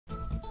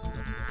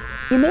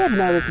You may have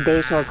noticed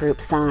Bayshore Group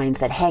signs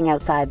that hang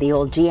outside the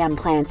old GM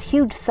plant's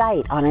huge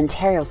site on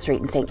Ontario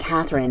Street in St.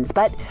 Catharines,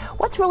 but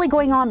what's really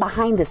going on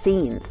behind the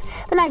scenes?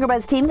 The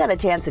NiagaraBuzz team got a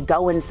chance to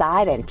go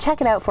inside and check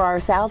it out for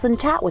ourselves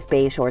and chat with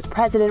Bayshore's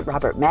president,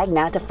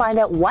 Megma, to find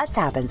out what's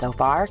happened so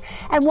far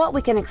and what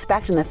we can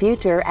expect in the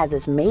future as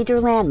this major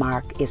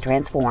landmark is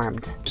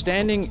transformed.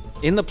 Standing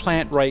in the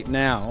plant right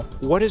now,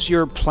 what is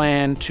your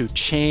plan to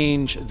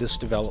change this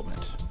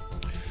development?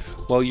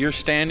 Well, you're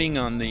standing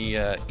on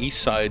the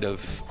east side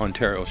of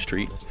Ontario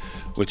Street,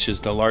 which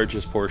is the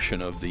largest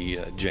portion of the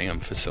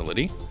JM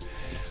facility.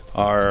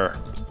 Our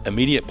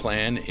immediate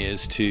plan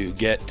is to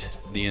get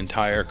the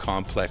entire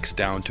complex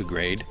down to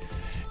grade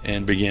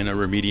and begin a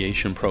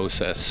remediation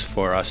process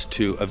for us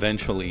to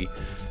eventually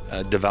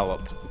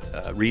redevelop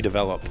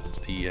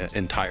the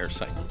entire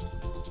site.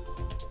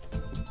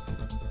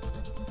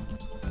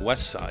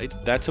 West side,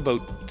 that's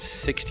about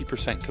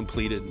 60%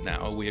 completed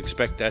now. We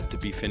expect that to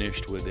be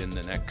finished within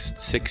the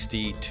next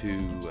 60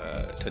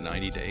 to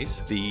 90 days.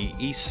 The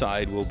east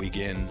side will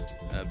begin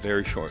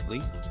very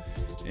shortly,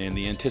 and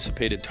the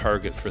anticipated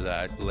target for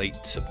that late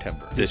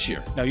September this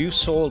year. Now, you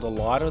sold a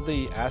lot of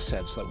the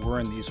assets that were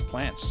in these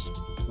plants.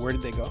 Where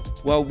did they go?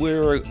 Well,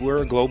 we're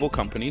a global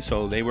company,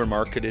 so they were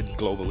marketed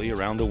globally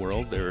around the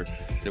world. There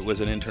was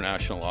an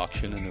international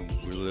auction, and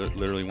we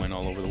literally went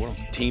all over the world.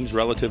 Team's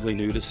relatively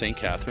new to St.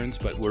 Catharines,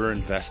 but we're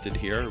invested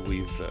here.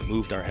 We've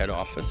moved our head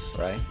office.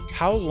 Right.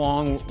 How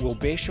long will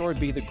Bayshore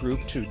be the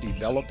group to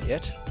develop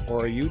it,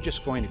 or are you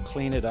just going to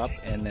clean it up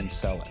and then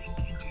sell it?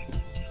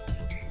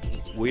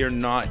 We are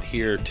not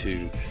here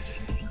to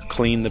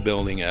clean the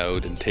building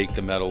out and take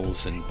the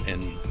metals and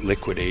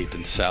liquidate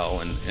and sell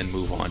and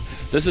move on.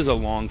 This is a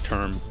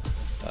long-term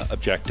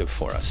objective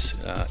for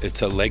us.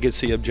 It's a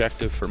legacy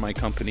objective for my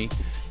company.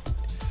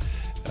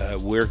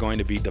 We're going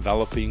to be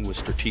developing with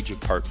strategic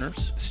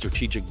partners,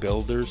 strategic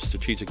builders,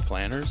 strategic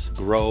planners,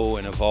 grow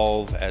and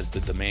evolve as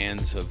the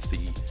demands of the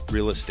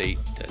real estate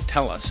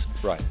tell us.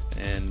 Right.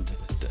 And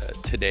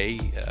today,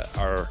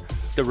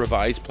 the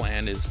revised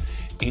plan is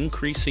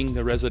increasing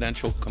the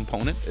residential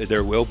component.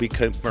 There will be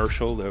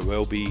commercial, there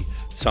will be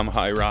some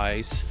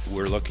high-rise.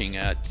 We're looking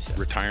at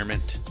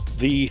retirement.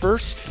 The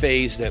first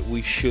phase that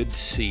we should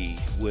see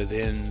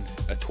within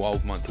a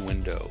 12-month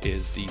window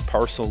is the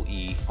Parcel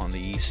E on the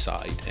east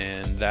side,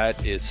 and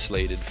that is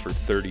slated for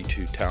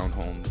 32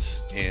 townhomes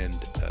and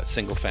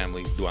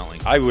single-family dwelling.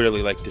 I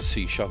really like to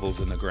see shovels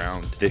in the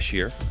ground this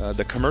year.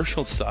 The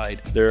commercial side,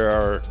 there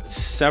are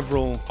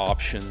several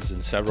options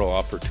and several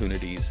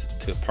opportunities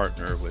to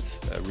partner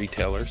with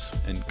retailers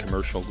and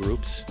commercial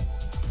groups.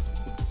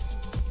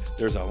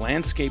 There's a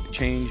landscape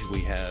change.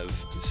 We have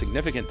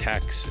significant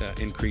tax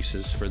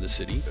increases for the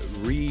city,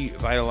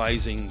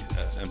 revitalizing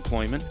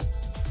employment.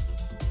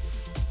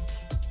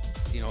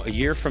 You know, a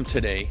year from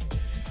today,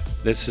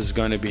 this is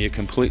going to be a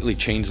completely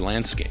changed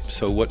landscape.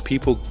 So what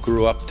people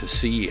grew up to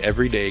see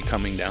every day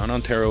coming down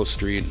Ontario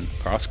Street and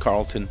across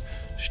Carleton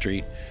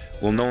Street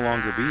will no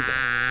longer be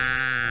there.